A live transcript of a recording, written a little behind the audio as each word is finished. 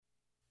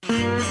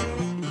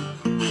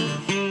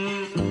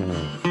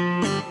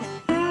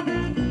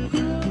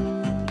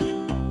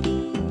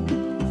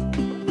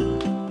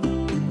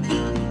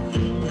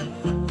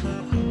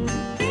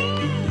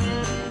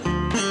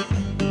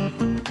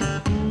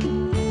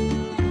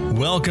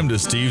Welcome to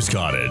Steve's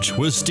Cottage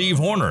with Steve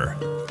Horner.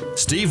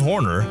 Steve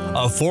Horner,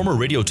 a former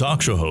radio talk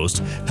show host,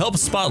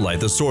 helps spotlight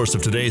the source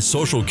of today's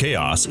social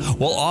chaos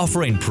while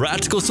offering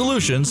practical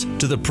solutions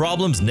to the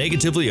problems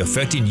negatively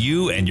affecting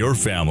you and your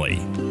family.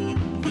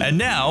 And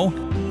now,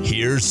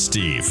 here's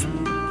Steve.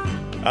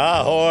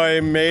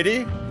 Ahoy,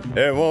 matey.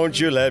 And won't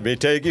you let me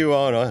take you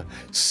on a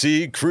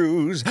sea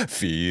cruise?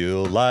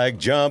 Feel like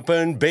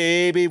jumping,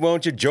 baby,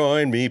 won't you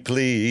join me,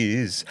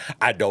 please?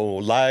 I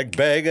don't like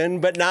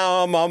begging, but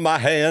now I'm on my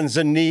hands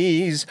and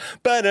knees.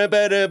 Better,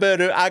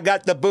 I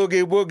got the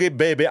boogie woogie,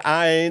 baby,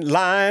 I ain't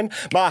lying.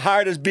 My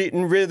heart is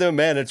beating rhythm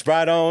and it's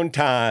right on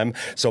time.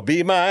 So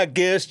be my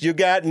guest, you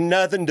got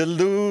nothing to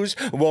lose.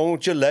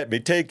 Won't you let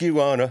me take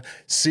you on a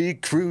sea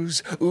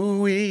cruise?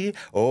 Ooh-wee,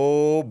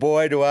 oh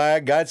boy, do I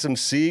got some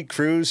sea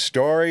cruise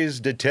stories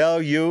to tell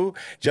you.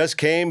 Just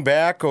came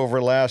back over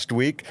last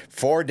week,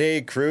 4-day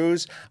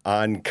cruise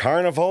on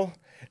Carnival.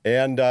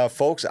 And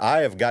folks, I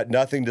have got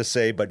nothing to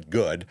say but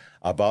good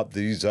about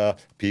these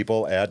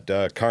people at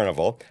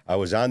Carnival. I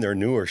was on their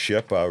newer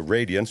ship,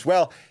 Radiance.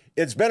 Well,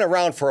 it's been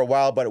around for a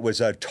while, but it was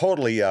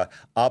totally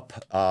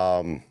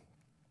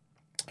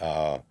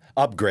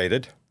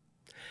upgraded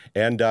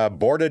and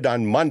boarded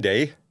on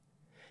Monday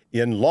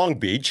in Long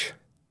Beach.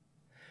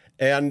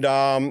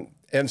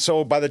 And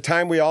so by the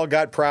time we all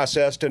got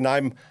processed, and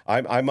I'm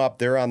up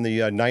there on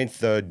the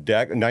ninth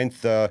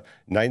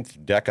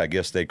deck, I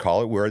guess they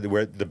call it, where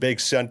the big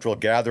central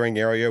gathering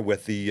area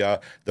with the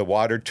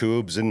water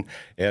tubes and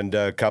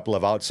a couple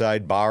of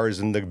outside bars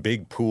and the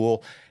big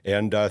pool,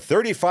 and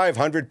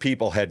 3,500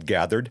 people had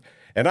gathered.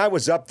 And I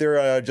was up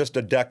there just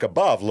a deck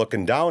above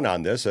looking down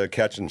on this,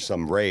 catching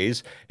some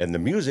rays, and the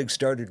music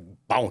started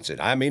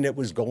bouncing. I mean, it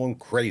was going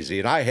crazy.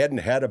 And I hadn't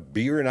had a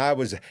beer,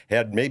 and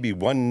had maybe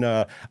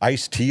one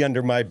iced tea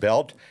under my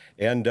belt.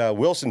 And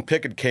Wilson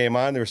Pickett came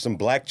on. There were some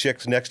black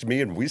chicks next to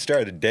me, and we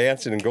started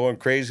dancing and going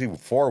crazy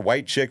with 4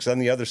 white chicks on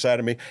the other side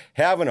of me,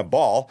 having a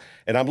ball.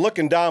 And I'm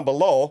looking down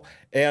below,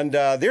 and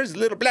there's a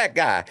little black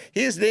guy.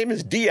 His name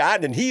is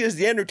Dion, and he is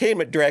the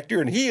entertainment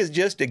director, and he is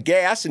just a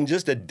gas and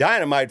just a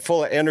dynamite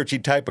full of energy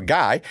type of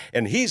guy.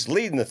 And he's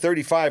leading the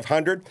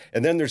 3,500,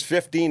 and then there's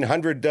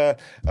 1,500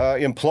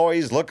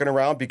 employees looking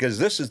around because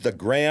this is the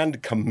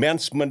grand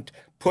commencement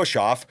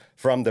push-off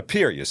from the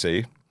pier, you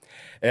see.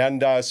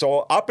 And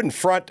so up in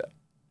front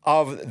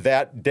of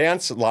that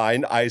dance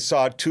line, I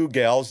saw 2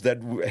 gals that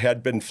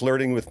had been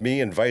flirting with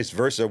me and vice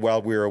versa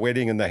while we were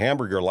waiting in the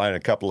hamburger line a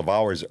couple of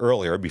hours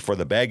earlier before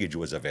the baggage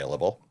was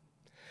available.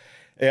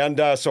 And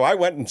so I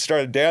went and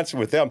started dancing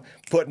with them,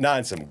 putting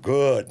on some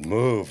good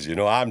moves. You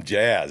know, I'm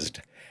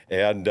jazzed.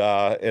 And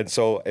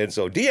so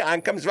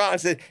Dion comes around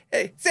and says,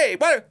 "Hey, say,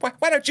 why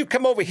don't you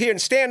come over here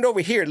and stand over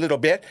here a little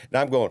bit?" And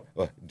I'm going,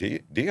 well,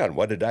 Dion,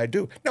 what did I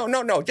do?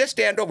 No, just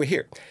stand over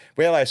here.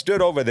 Well, I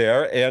stood over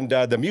there, and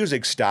the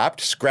music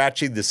stopped.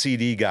 Scratchy, the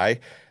CD guy,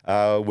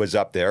 was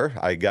up there.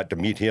 I got to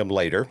meet him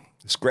later.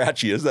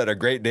 Scratchy, is that a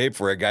great name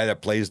for a guy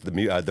that plays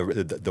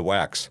the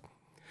wax?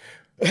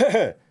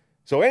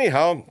 So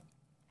anyhow,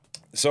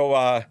 so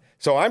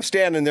I'm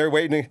standing there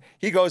waiting.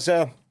 He goes,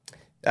 "Now,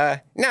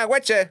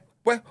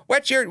 we're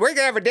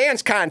gonna have a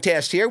dance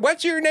contest here.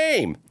 What's your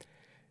name?"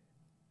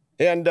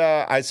 And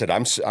I said,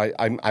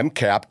 I'm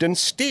Captain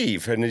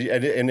Steve.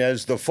 And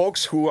as the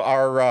folks who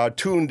are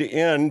tuned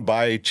in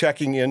by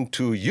checking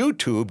into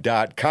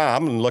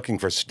YouTube.com and looking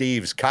for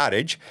Steve's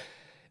Cottage,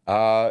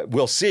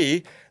 will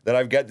see that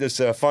I've got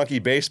this funky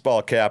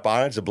baseball cap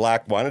on. It's a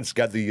black one. It's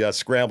got the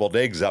scrambled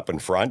eggs up in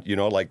front, you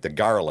know, like the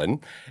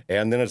garland.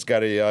 And then it's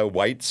got a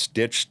white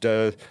stitched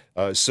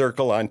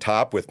circle on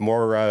top with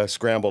more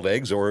scrambled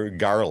eggs or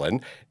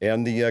garland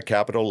and the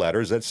capital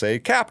letters that say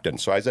Captain.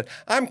 So I said,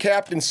 I'm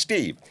Captain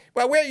Steve.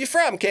 Well, where are you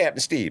from,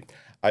 Captain Steve?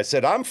 I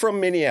said, I'm from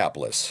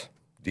Minneapolis,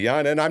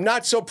 Dion, and I'm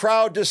not so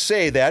proud to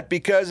say that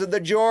because of the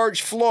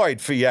George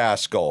Floyd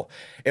fiasco.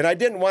 And I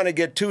didn't want to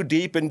get too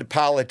deep into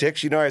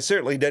politics. You know, I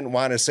certainly didn't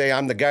want to say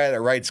I'm the guy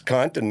that writes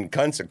cunt and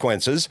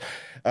consequences.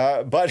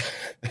 But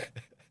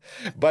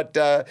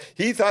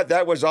he thought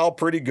that was all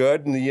pretty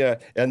good, and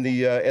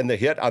the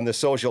hit on the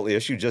social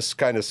issue just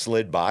kind of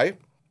slid by.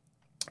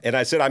 And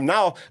I said, I'm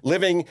now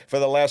living for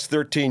the last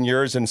 13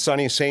 years in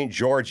sunny St.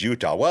 George,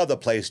 Utah. Well, the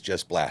place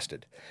just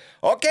blasted.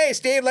 Okay,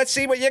 Steve, let's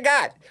see what you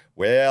got.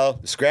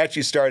 Well,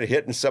 Scratchy started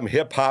hitting some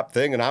hip-hop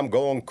thing, and I'm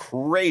going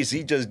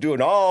crazy, just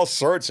doing all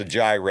sorts of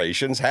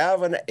gyrations,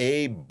 having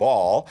a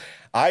ball.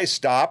 I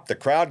stop. The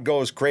crowd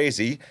goes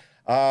crazy.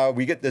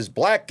 We get this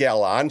black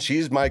gal on.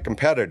 She's my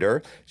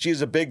competitor.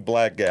 She's a big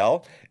black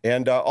gal,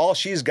 and all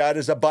she's got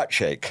is a butt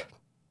shake.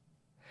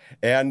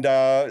 And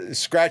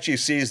Scratchy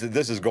sees that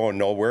this is going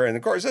nowhere, and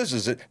of course this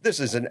is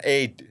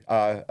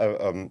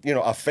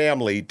a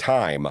family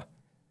time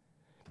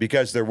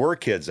because there were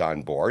kids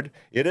on board.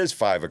 It is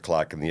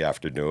 5:00 in the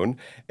afternoon,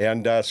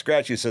 and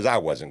Scratchy says I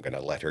wasn't going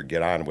to let her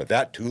get on with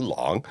that too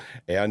long,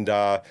 and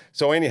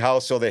so anyhow,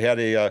 so they had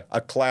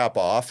a clap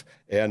off,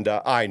 and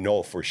I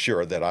know for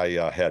sure that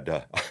I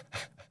had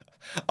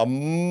a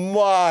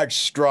much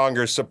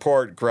stronger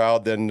support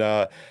crowd than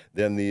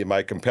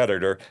my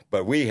competitor.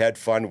 But we had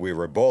fun. We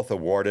were both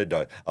awarded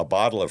a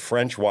bottle of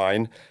French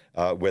wine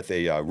with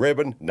a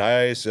ribbon,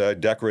 nice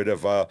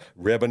decorative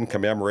ribbon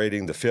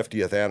commemorating the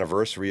 50th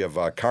anniversary of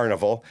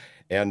Carnival,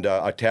 and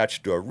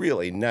attached to a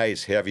really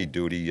nice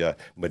heavy-duty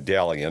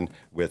medallion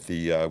with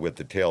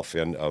the tail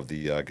fin of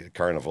the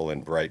Carnival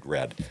in bright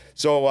red.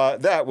 So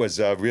that was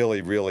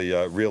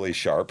really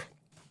sharp.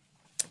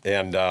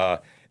 And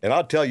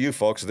I'll tell you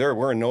folks, there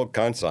were no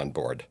cunts on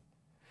board.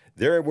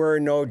 There were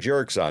no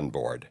jerks on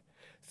board.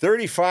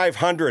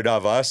 3,500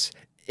 of us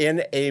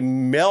in a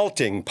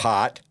melting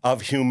pot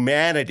of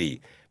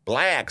humanity.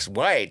 Blacks,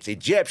 whites,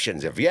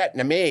 Egyptians,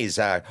 Vietnamese,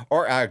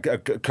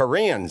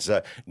 Koreans,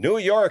 New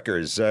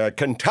Yorkers,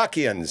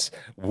 Kentuckians,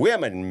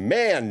 women,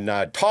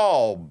 men,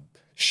 tall,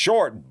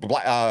 short,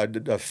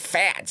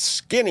 fat,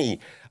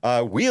 skinny,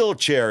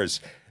 wheelchairs.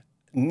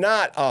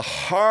 Not a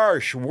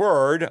harsh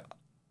word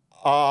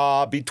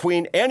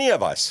between any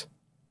of us.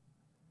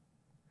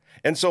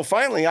 And so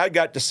finally, I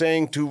got to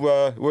saying to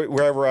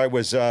wherever I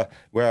was,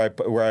 where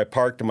I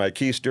parked my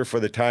keister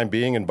for the time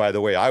being. And by the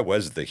way, I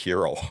was the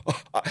hero.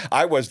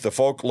 I was the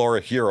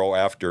folklore hero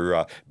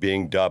after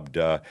being dubbed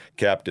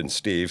Captain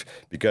Steve,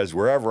 because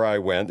wherever I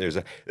went,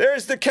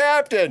 there's the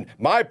captain.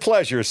 My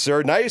pleasure,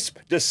 sir. Nice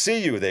to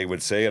see you, they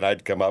would say, and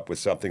I'd come up with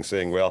something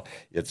saying, "Well,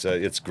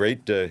 it's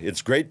great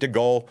to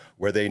go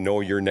where they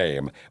know your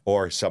name,"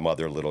 or some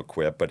other little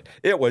quip. But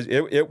it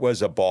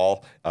was a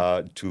ball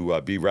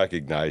to be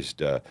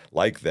recognized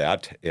like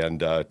that,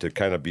 and to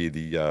kind of be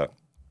the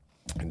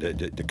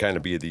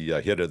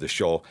hit of the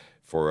show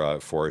for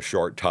a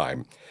short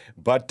time.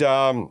 But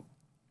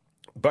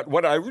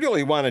what I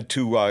really wanted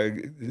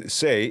to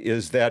say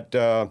is that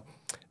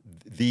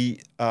the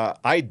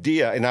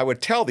idea, and I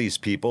would tell these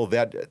people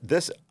that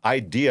this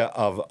idea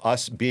of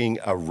us being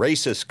a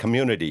racist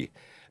community,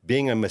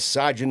 being a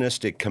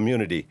misogynistic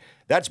community,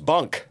 that's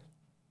bunk.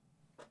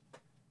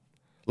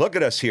 Look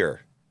at us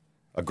here.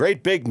 A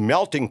great big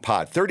melting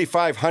pot,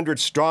 3,500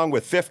 strong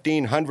with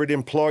 1,500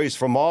 employees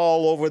from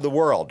all over the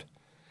world.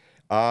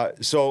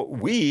 So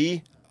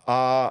we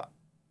are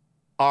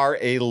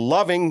a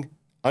loving,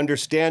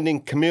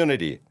 understanding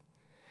community.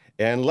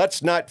 And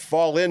let's not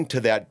fall into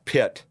that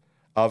pit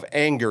of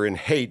anger and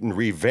hate and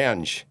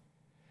revenge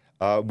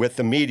with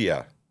the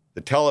media,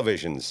 the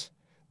televisions,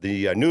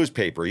 the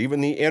newspaper, even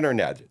the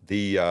internet,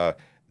 the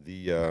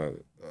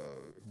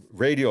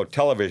radio,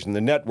 television,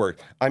 the network.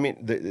 I mean,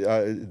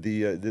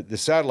 the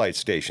satellite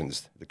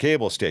stations, the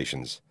cable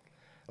stations.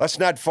 Let's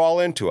not fall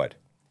into it.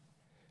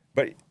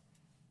 But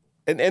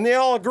and they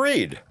all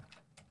agreed.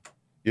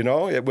 You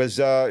know, it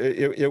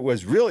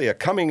was really a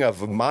coming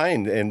of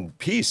mind and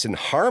peace and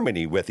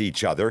harmony with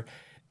each other,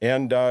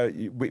 and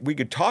we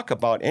could talk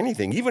about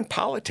anything, even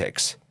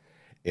politics,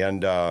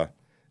 and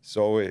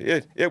so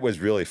it was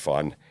really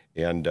fun.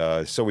 And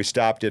so we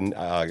stopped in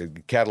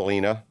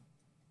Catalina.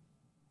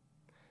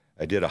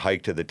 I did a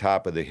hike to the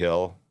top of the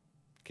hill,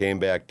 came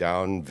back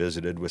down,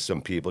 visited with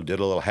some people, did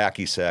a little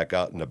hacky sack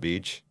out on the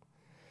beach.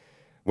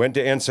 Went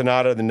to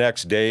Ensenada the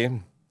next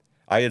day.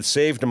 I had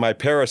saved my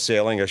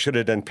parasailing. I should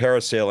have done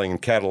parasailing in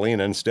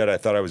Catalina. Instead, I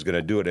thought I was going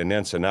to do it in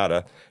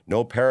Ensenada.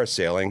 No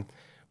parasailing.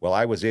 Well,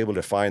 I was able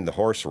to find the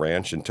horse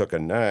ranch and took a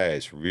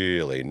nice,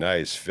 really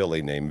nice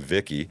filly named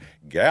Vicky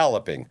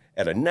galloping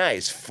at a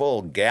nice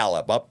full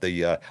gallop up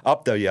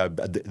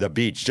the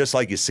beach, just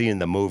like you see in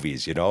the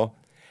movies, you know.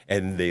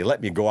 And they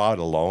let me go out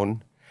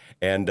alone.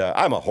 And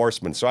I'm a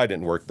horseman, so I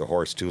didn't work the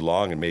horse too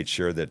long and made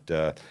sure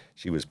that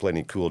she was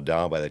plenty cooled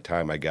down by the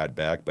time I got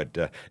back.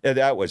 But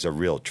that was a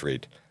real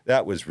treat.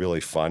 That was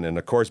really fun. And,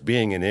 of course,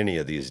 being in any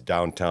of these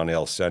downtown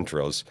El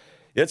Centros,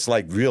 it's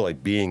like really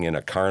being in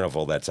a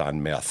carnival that's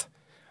on meth.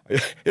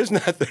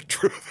 Isn't that the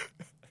truth?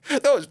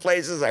 Those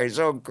places are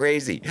so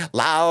crazy.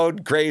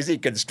 Loud, crazy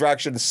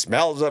construction,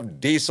 smells of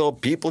diesel,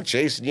 people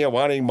chasing you,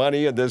 wanting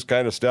money, and this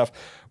kind of stuff.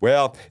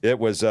 Well, it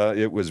was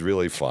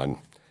really fun.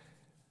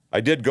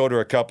 I did go to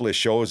a couple of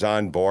shows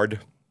on board.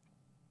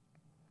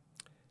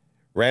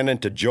 Ran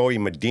into Joey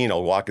Medina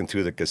walking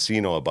through the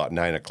casino about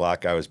 9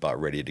 o'clock. I was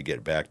about ready to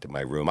get back to my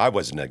room. I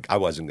wasn't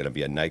going to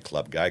be a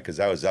nightclub guy because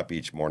I was up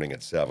each morning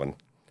at 7,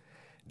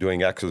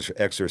 doing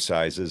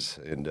exercises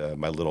and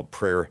my little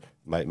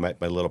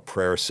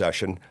prayer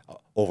session,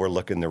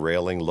 overlooking the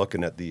railing,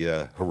 looking at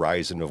the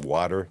horizon of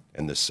water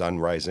and the sun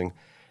rising,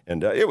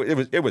 and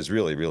it was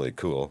really, really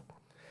cool.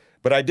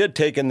 But I did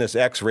take in this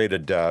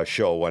X-rated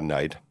show one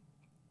night,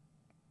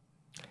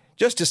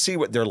 just to see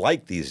what they're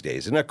like these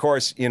days. And of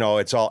course, you know,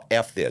 it's all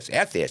F this,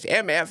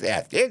 MF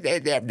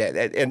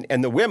that,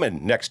 and the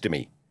women next to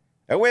me,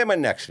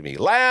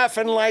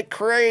 laughing like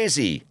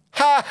crazy.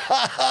 Ha,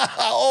 ha, ha,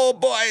 ha, oh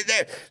boy.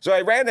 So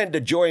I ran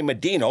into Joey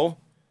Medina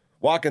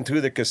walking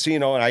through the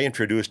casino, and I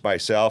introduced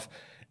myself,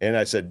 and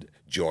I said,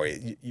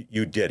 Joey,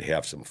 you did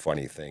have some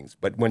funny things.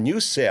 But when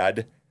you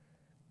said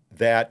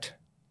that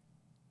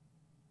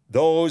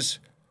those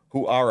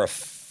who are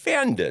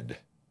offended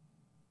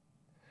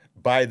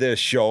by this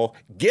show,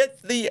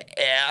 get the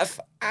F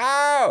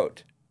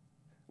out.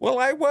 Well,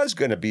 I was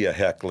going to be a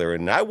heckler,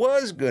 and I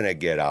was going to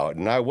get out,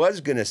 and I was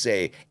going to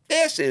say,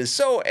 this is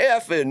so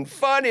effing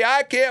funny.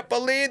 I can't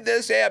believe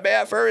this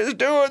MFer is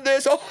doing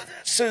this. Oh,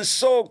 this is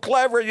so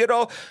clever, you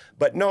know.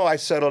 But no, I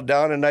settled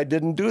down, and I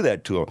didn't do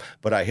that to him.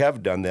 But I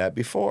have done that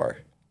before.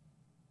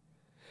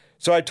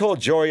 So I told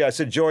Joey, I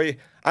said, Joey,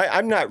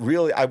 I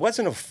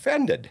wasn't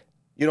offended.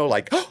 You know,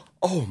 like,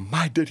 oh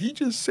my, did he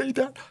just say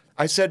that?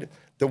 I said,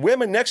 the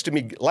women next to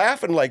me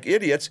laughing like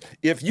idiots,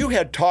 if I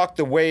had talked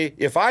the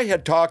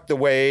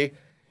way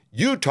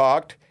you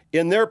talked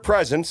in their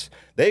presence,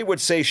 they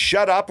would say,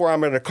 shut up, or I'm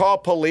going to call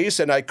police,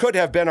 and I could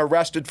have been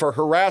arrested for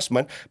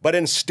harassment. But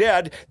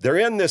instead, they're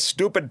in this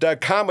stupid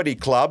comedy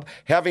club,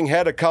 having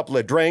had a couple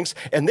of drinks,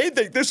 and they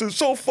think this is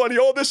so funny.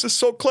 Oh, this is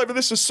so clever.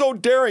 This is so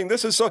daring.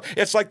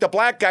 It's like the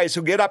black guys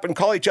who get up and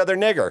call each other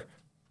nigger.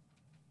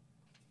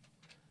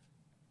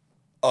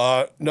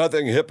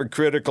 Nothing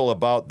hypocritical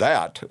about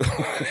that,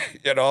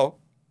 you know.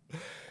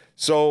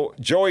 So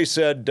Joey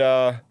said,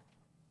 well,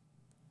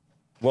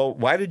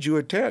 why did you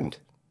attend?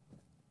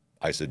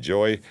 I said,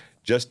 Joey,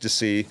 just to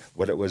see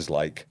what it was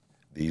like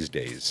these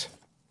days.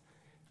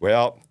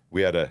 Well,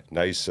 we had a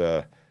nice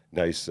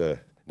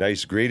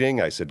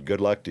greeting. I said, good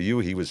luck to you.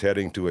 He was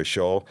heading to a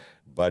show,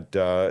 but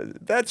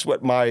that's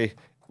what my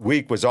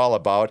week was all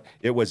about.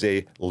 It was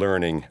a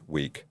learning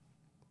week.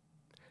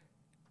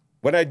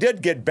 When I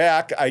did get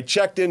back, I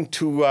checked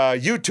into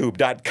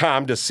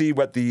YouTube.com to see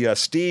what the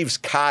Steve's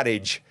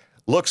Cottage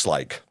looks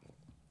like.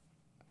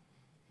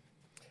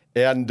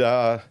 And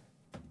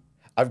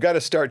I've got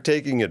to start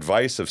taking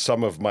advice of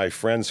some of my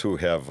friends who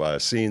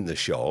have seen the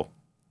show.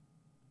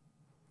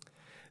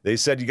 They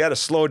said, you got to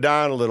slow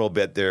down a little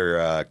bit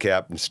there,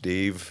 Captain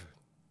Steve.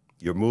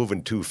 You're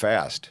moving too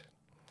fast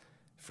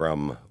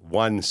from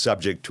one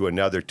subject to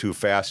another too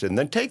fast. And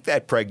then take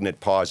that pregnant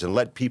pause and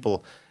let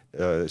people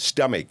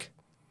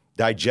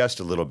digest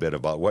a little bit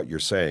about what you're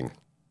saying.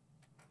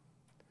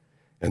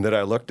 And then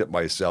I looked at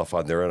myself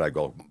on there and I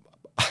go,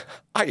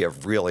 I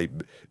have really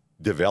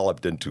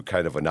developed into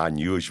kind of an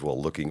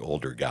unusual looking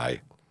older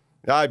guy.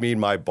 I mean,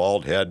 my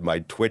bald head, my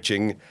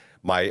twitching,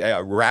 my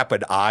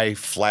rapid eye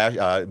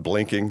flash,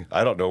 blinking.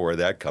 I don't know where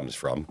that comes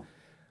from.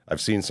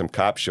 I've seen some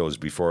cop shows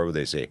before where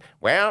they say,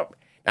 well,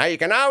 now you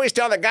can always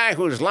tell the guy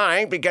who's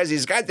lying because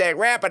he's got that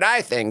rapid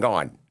eye thing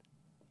going.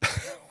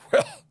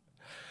 Well,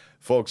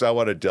 folks, I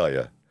want to tell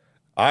you,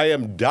 I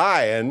am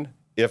dying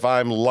if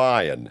I'm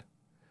lying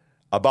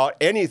about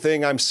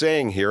anything I'm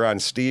saying here on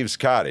Steve's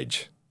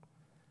Cottage.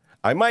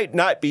 I might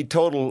not be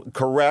total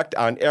correct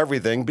on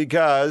everything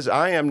because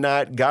I am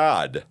not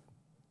God.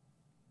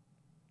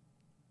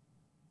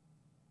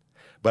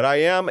 But I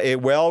am a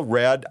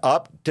well-read,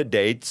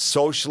 up-to-date,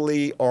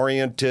 socially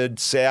oriented,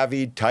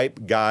 savvy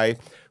type guy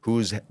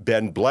who's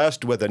been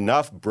blessed with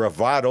enough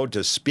bravado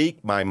to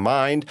speak my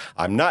mind.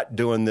 I'm not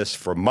doing this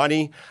for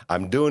money.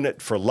 I'm doing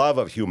it for love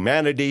of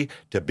humanity,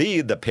 to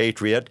be the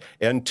patriot,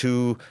 and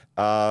to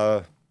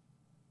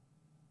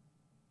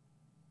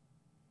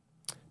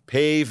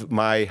pave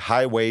my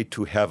highway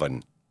to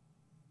heaven.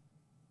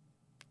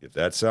 If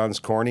that sounds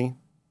corny,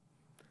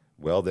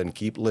 well, then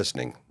keep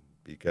listening,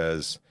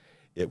 because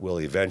it will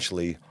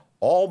eventually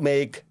all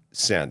make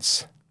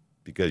sense.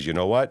 Because you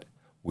know what?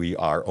 We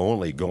are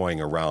only going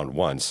around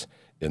once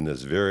in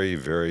this very,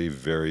 very,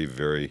 very,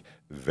 very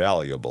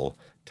valuable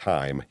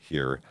time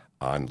here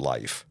on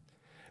life.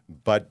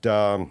 But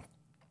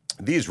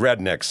these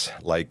rednecks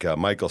like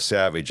Michael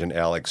Savage and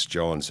Alex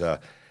Jones,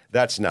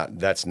 that's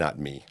not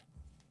me.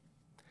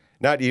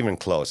 Not even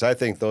close. I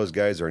think those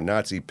guys are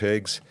Nazi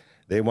pigs.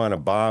 They want to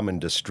bomb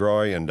and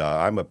destroy, and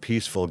I'm a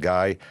peaceful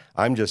guy.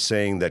 I'm just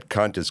saying that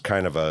cunt is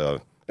kind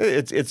of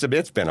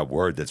it's been a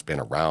word that's been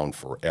around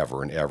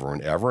forever and ever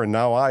and ever, and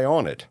now I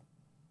own it.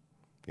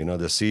 You know,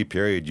 the C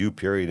period, U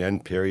period, N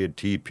period,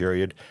 T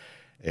period.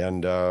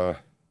 And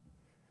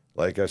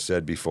like I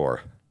said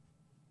before,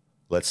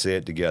 let's say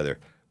it together.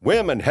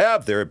 Women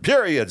have their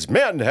periods,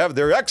 men have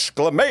their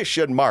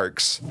exclamation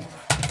marks.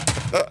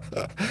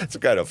 It's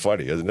kind of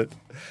funny, isn't it?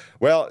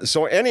 Well,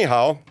 so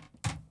anyhow,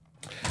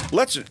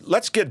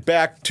 let's get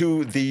back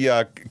to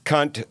the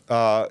C.U.N.T.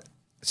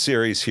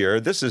 Series here.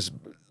 This is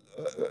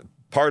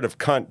part of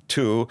C.U.N.T.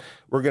 2.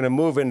 We're going to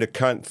move into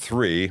C.U.N.T.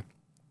 3.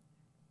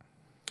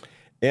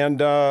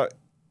 And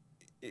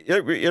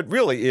it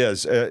really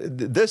is.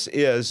 This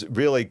is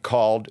really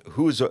called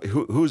Who's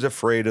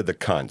Afraid of the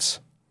Cunts?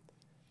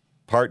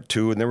 Part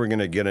 2, and then we're going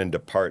to get into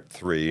Part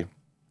 3.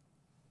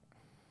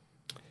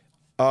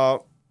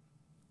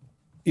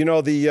 You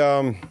know,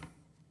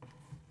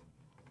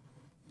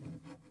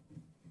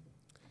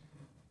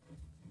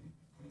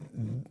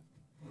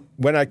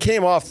 when I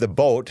came off the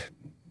boat,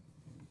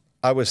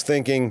 I was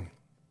thinking,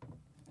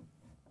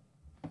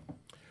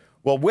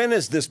 well, when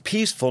is this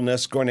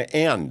peacefulness going to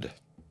end?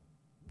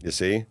 You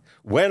see?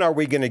 When are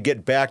we going to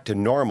get back to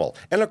normal?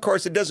 And of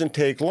course, it doesn't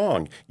take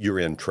long. You're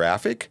in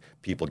traffic.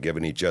 people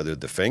giving each other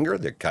the finger.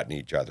 They're cutting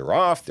each other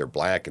off. They're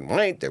black and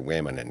white. They're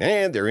women and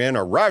men. They're in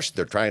a rush.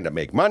 They're trying to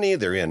make money.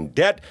 They're in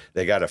debt.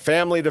 They got a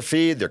family to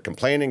feed. They're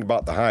complaining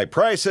about the high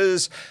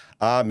prices.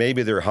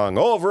 Maybe they're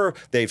hungover.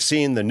 They've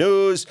seen the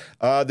news.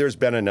 There's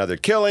been another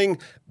killing.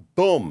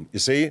 Boom. You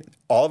see,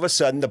 all of a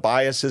sudden the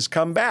bias has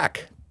come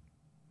back.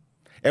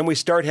 And we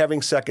start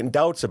having second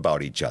doubts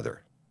about each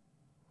other.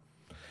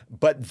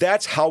 But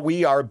that's how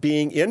we are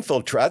being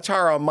infiltrated. That's how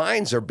our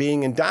minds are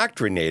being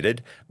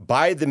indoctrinated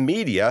by the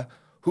media,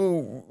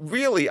 who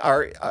really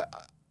are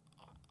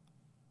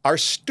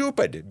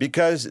stupid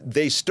because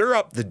they stir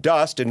up the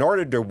dust in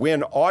order to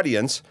win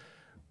audience,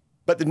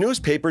 but the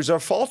newspapers are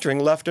faltering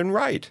left and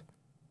right.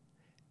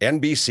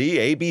 NBC,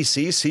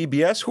 ABC,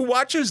 CBS, who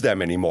watches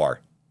them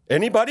anymore?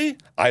 Anybody?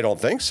 I don't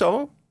think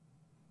so.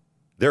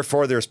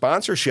 Therefore, their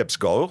sponsorships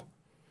go.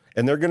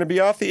 And they're going to be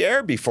off the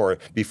air before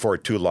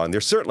too long. They're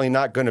certainly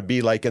not going to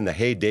be like in the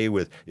heyday in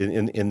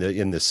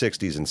the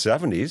 60s and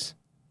 70s.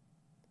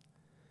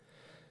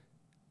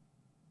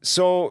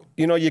 So,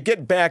 you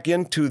get back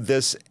into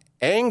this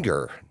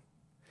anger.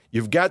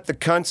 You've got the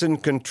cunts in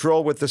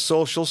control with the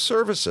social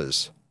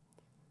services.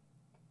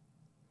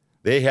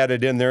 They had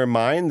it in their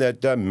mind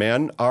that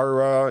men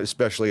are,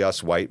 especially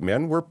us white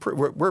men, we're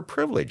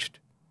privileged.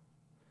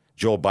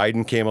 Joe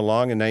Biden came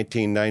along in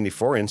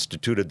 1994,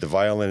 instituted the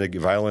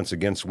Violence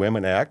Against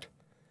Women Act.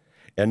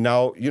 And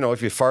now,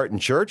 if you fart in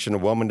church and a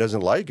woman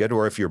doesn't like it,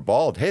 or if you're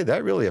bald, hey,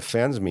 that really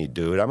offends me,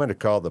 dude. I'm going to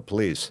call the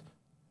police.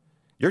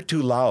 You're too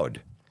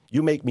loud.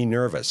 You make me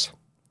nervous.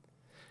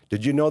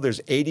 Did you know there's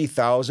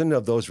 80,000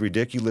 of those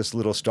ridiculous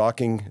little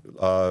stalking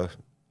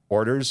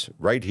orders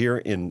right here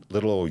in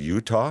little old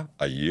Utah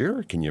a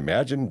year? Can you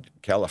imagine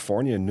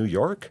California and New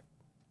York?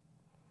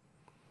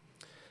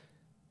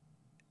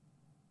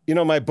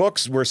 My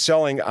books were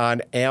selling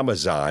on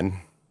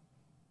Amazon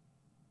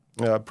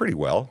pretty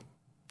well.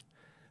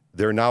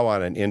 They're now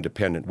on an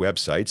independent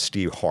website,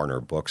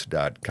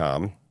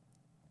 stevehornerbooks.com.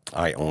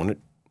 I own it.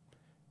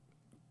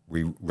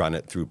 We run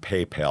it through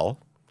PayPal,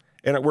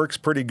 and it works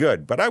pretty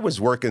good. But I was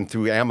working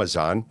through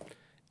Amazon.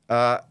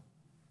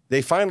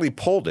 They finally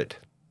pulled it.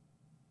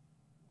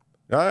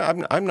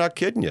 I'm not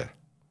kidding you.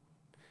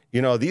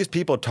 These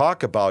people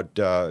talk about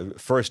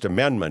First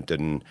Amendment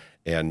and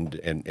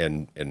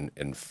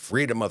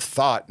freedom of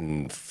thought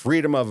and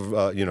freedom of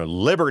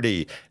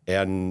liberty,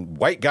 and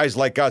white guys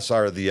like us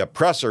are the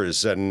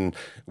oppressors, and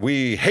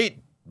we hate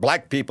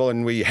black people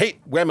and we hate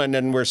women,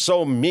 and we're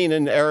so mean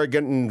and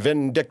arrogant and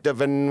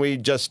vindictive, and we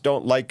just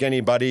don't like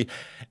anybody.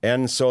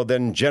 And so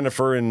then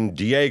Jennifer and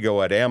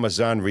Diego at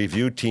Amazon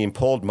review team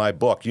pulled my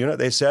book. You know what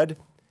they said?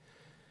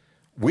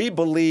 We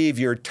believe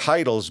your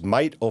titles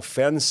might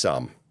offend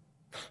some.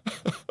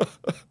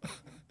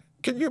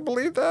 Can you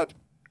believe that?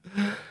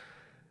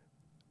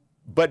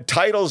 But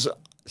titles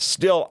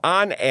still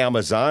on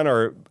Amazon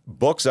are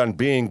books on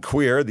being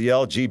queer, the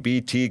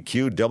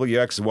LGBTQ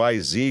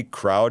WXYZ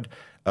crowd.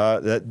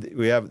 That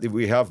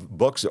we have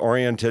books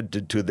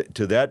oriented to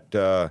that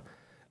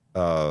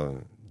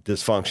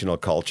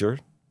dysfunctional culture.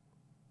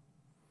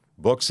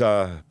 Books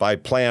by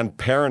Planned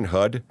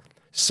Parenthood,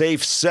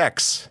 safe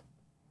sex,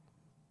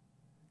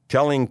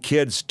 telling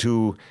kids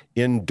to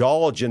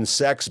indulge in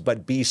sex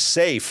but be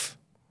safe.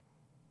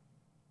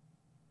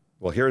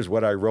 Well, here's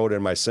what I wrote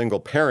in my single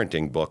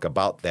parenting book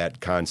about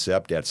that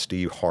concept at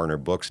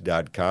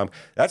stevehornerbooks.com.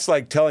 That's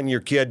like telling your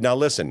kid, now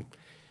listen,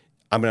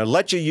 I'm going to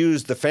let you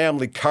use the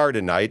family car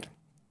tonight,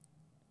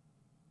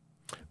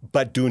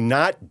 but do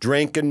not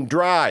drink and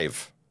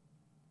drive.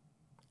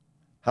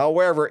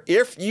 However,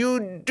 if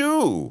you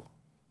do,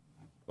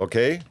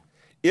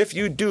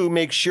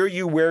 make sure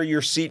you wear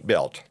your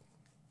seatbelt.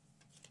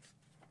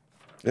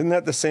 Isn't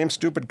that the same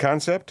stupid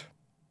concept?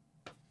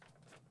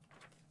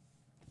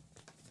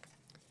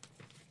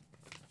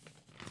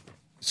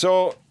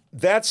 So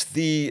that's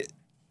the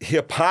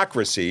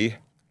hypocrisy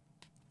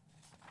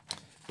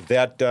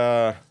that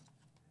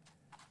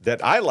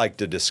I like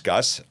to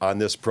discuss on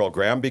this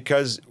program,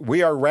 because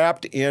we are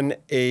wrapped in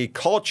a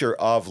culture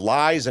of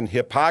lies and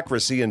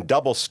hypocrisy and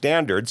double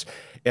standards,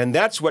 and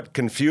that's what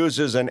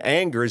confuses and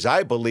angers,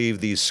 I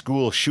believe, these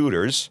school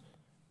shooters,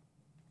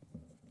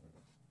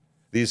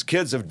 these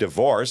kids of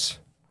divorce,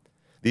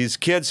 these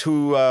kids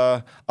who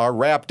are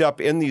wrapped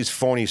up in these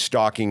phony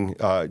stalking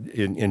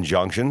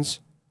injunctions,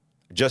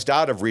 just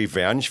out of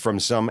revenge from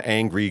some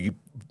angry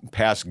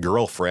past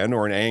girlfriend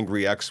or an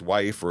angry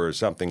ex-wife or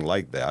something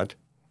like that.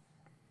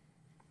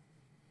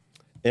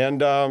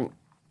 And, I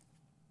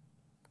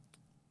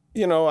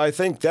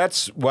think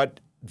that's what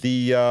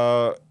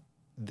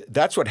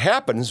that's what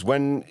happens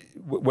when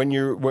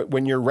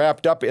you're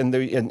wrapped up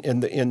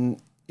in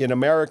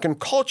American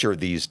culture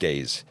these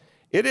days.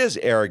 It is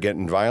arrogant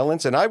and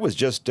violence. And I was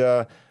just,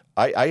 I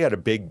had a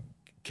big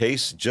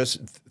case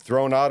just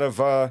thrown out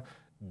of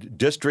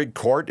district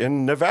court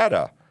in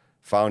Nevada.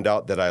 Found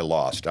out that I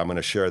lost. I'm going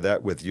to share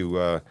that with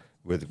you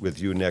with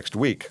you next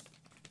week.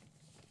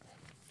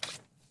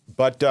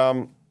 But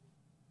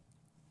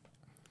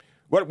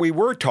what we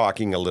were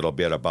talking a little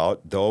bit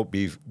about, though,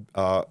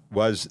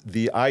 was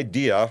the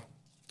idea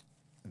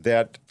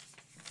that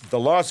the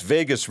Las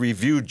Vegas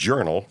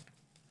Review-Journal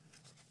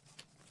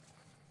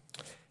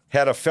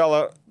had a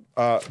fella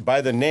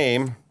by the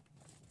name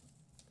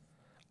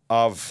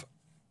of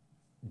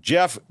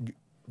Jeff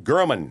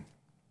German.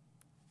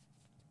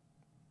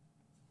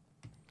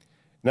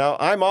 Now,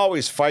 I'm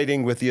always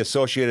fighting with the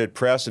Associated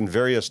Press and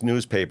various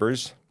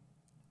newspapers.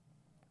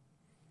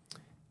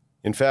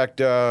 In fact,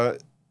 there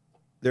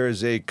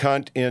is a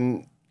cunt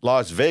in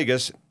Las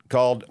Vegas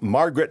called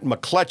Margaret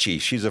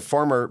McCletchy. She's a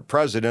former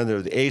president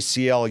of the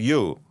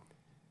ACLU.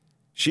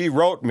 She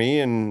wrote me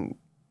and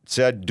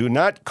said, "Do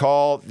not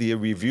call the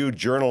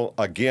Review-Journal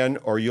again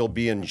or you'll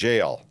be in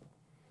jail."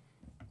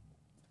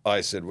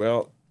 I said,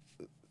 well,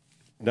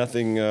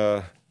 nothing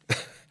about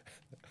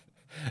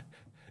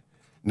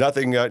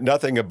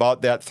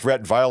that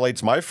threat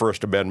violates my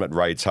First Amendment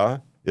rights, huh?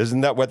 Isn't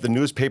that what the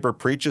newspaper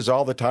preaches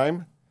all the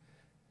time?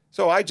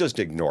 So I just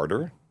ignored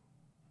her,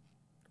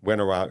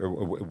 went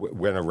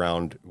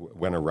around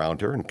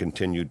her, and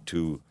continued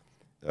to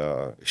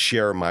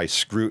share my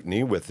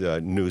scrutiny with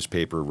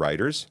newspaper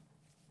writers.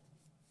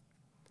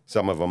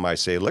 Some of them I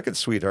say, look at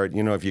sweetheart,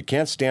 if you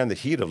can't stand the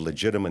heat of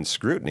legitimate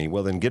scrutiny,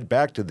 well, then get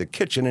back to the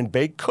kitchen and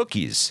bake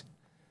cookies.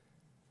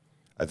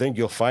 I think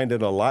you'll find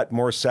it a lot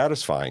more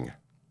satisfying.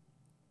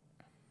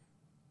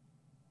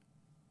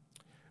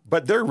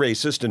 But they're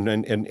racist, and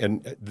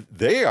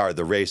they are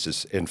the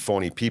racist and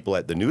phony people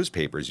at the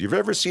newspapers. You've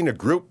ever seen a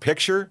group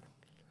picture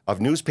of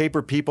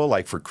newspaper people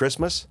like for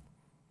Christmas?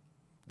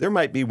 There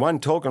might be one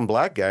token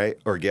black guy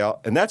or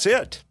gal, and that's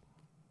it.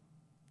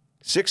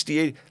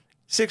 60,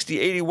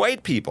 80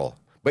 white people,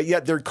 but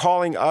yet they're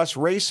calling us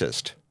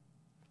racist.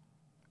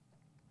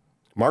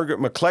 Margaret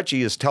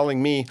McCletchy is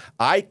telling me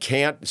I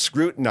can't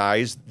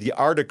scrutinize the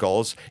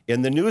articles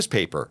in the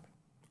newspaper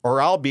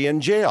or I'll be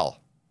in jail.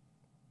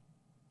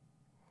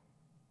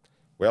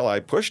 Well,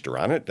 I pushed her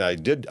on it. I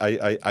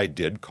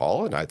did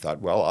call, and I thought,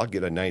 well, I'll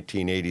get a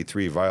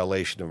 1983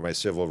 violation of my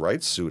civil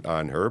rights suit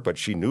on her, but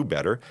she knew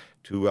better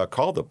to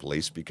call the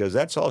police because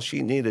that's all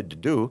she needed to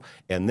do,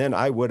 and then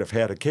I would have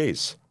had a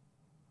case.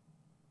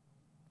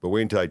 But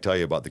wait until I tell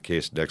you about the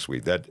case next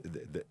week.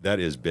 That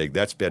is big.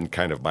 That's been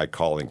kind of my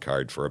calling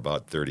card for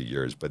about 30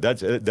 years. But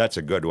that's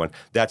a good one.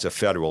 That's a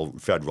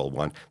federal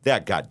one.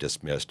 That got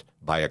dismissed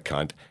by a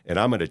cunt. And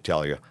I'm going to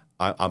tell you,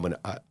 I'm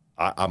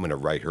going to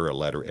write her a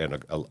letter,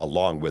 and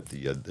along with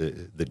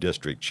the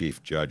district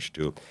chief judge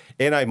too.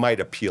 And I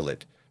might appeal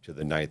it to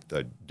the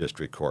 9th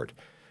District Court.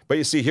 But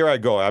you see, here I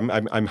go.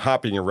 I'm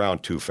hopping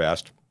around too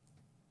fast.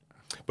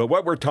 But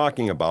what we're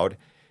talking about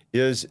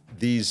is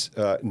these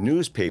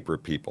newspaper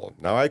people.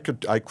 Now, I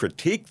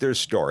critique their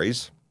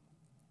stories.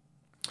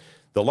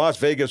 The Las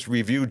Vegas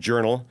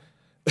Review-Journal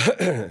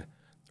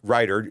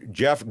writer,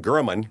 Jeff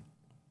German,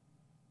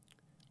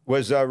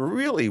 was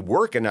really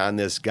working on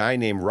this guy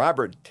named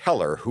Robert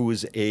Teller, who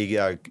is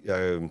a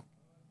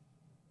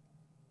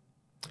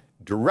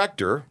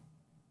director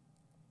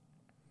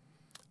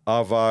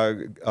of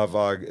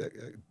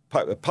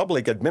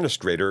public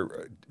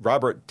administrator,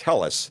 Robert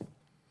Tellis,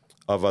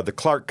 of the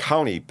Clark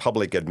County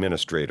Public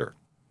Administrator.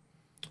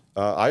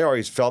 I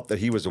always felt that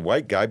he was a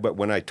white guy, but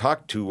when I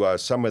talked to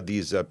some of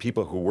these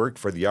people who worked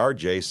for the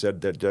RJ, said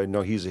that,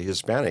 no, he's a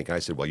Hispanic. And I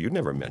said, well, you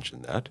never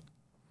mentioned that.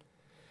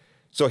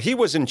 So he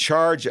was in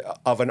charge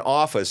of an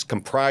office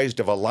comprised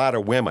of a lot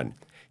of women.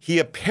 He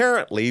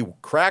apparently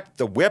cracked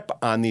the whip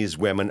on these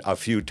women a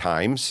few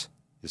times,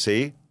 you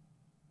see.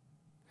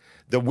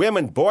 The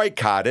women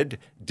boycotted,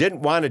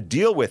 didn't want to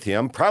deal with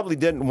him, probably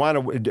didn't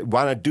want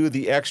to do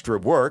the extra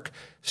work,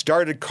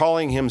 started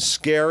calling him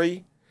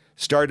scary,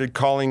 started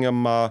calling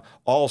him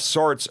all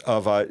sorts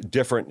of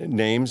different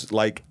names,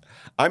 like,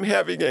 I'm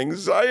having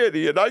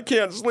anxiety and I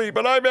can't sleep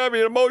and I'm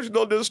having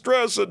emotional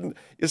distress. And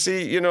you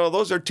see,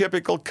 those are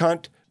typical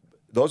cunt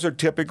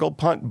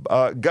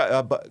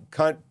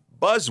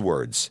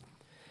buzzwords.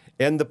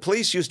 And the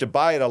police used to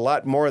buy it a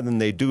lot more than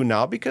they do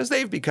now because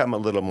they've become a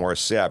little more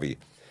savvy.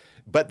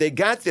 But they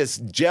got this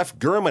Jeff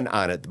German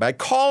on it by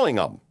calling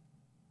him.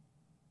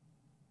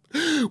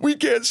 We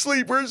can't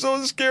sleep. We're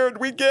so scared.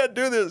 We can't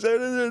do this.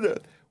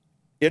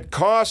 It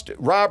cost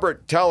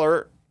Robert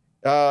Teller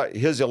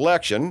his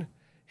election,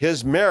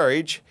 his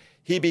marriage.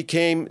 He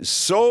became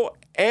so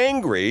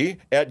angry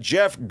at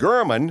Jeff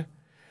German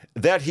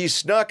that he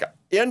snuck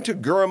into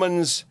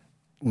German's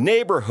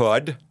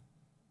neighborhood,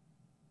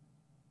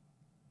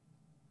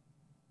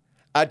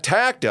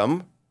 attacked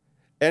him,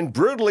 and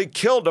brutally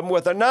killed him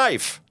with a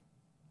knife.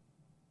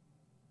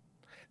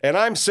 And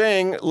I'm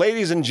saying,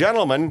 ladies and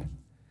gentlemen,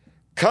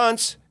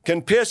 cunts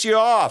can piss you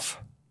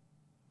off.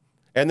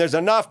 And there's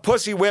enough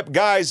pussy whip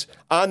guys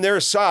on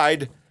their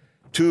side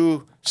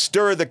to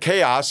stir the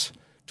chaos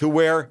to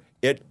where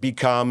it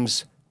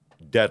becomes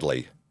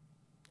deadly.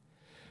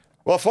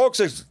 Well,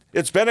 folks,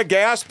 it's been a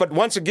gas, but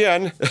once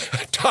again,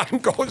 time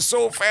goes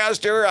so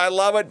fast here. I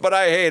love it, but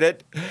I hate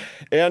it.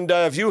 And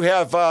if you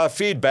have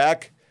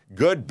feedback,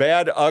 good,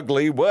 bad,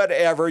 ugly,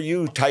 whatever,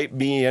 you type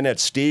me in at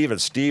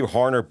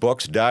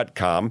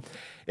steve@stevehornerbooks.com.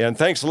 And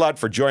thanks a lot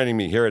for joining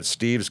me here at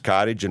Steve's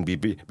Cottage. And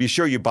be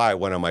sure you buy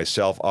one of my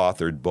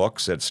self-authored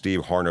books at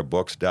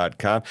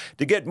stevehornerbooks.com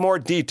to get more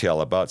detail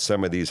about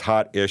some of these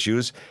hot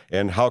issues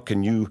and how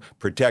can you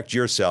protect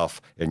yourself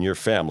and your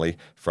family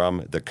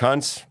from the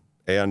cunts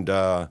and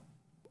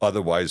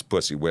otherwise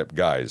pussy-whipped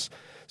guys.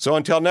 So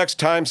until next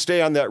time,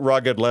 stay on that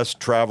rugged, less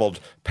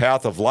traveled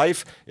path of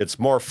life. It's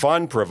more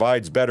fun,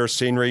 provides better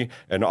scenery,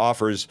 and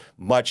offers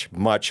much,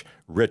 much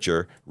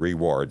richer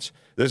rewards.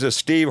 This is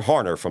Steve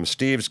Horner from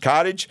Steve's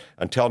Cottage.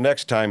 Until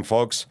next time,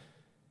 folks,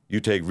 you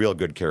take real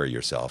good care of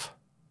yourself.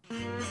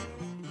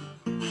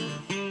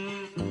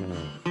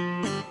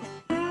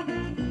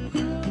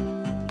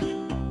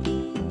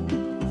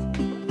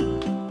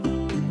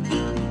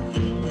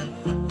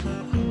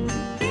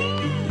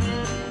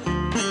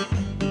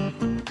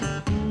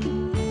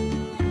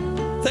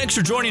 Thanks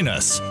for joining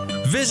us.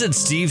 Visit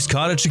Steve's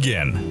Cottage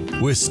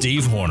again with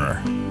Steve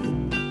Horner.